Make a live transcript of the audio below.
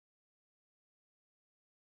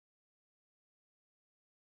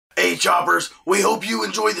Hey choppers, we hope you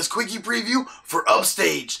enjoy this quickie preview for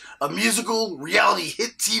Upstaged, a musical reality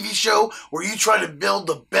hit TV show where you try to build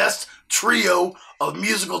the best trio of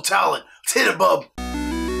musical talent. Let's hit it, bub.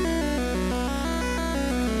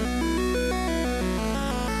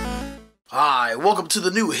 Hi, welcome to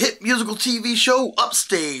the new hit musical TV show,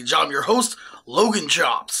 Upstaged. I'm your host, Logan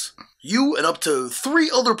Chops. You and up to 3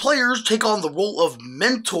 other players take on the role of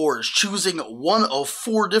mentors, choosing one of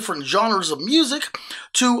 4 different genres of music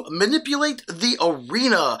to manipulate the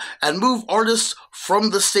arena and move artists from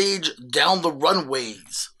the stage down the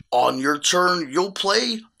runways. On your turn, you'll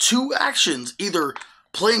play 2 actions, either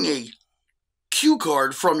playing a cue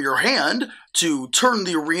card from your hand to turn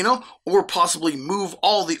the arena or possibly move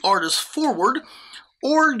all the artists forward,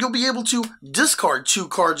 or you'll be able to discard 2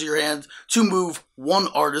 cards in your hand to move 1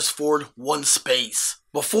 artist forward 1 space.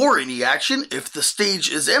 Before any action, if the stage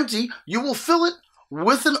is empty, you will fill it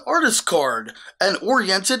with an artist card and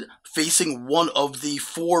orient it facing one of the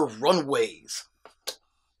 4 runways.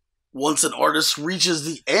 Once an artist reaches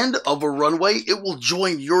the end of a runway, it will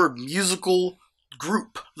join your musical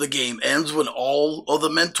group. The game ends when all of the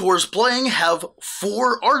mentors playing have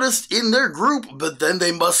 4 artists in their group, but then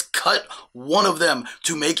they must cut one of them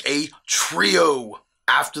to make a trio.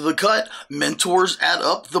 After the cut, mentors add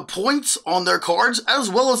up the points on their cards as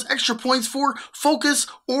well as extra points for focus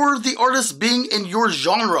or the artist being in your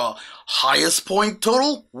genre. Highest point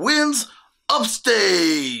total wins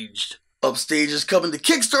Upstaged. Upstaged is coming to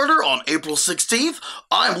Kickstarter on April 16th.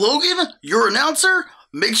 I'm Logan, your announcer.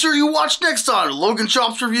 Make sure you watch next time, Logan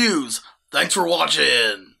Chops Reviews. Thanks for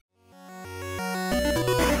watching.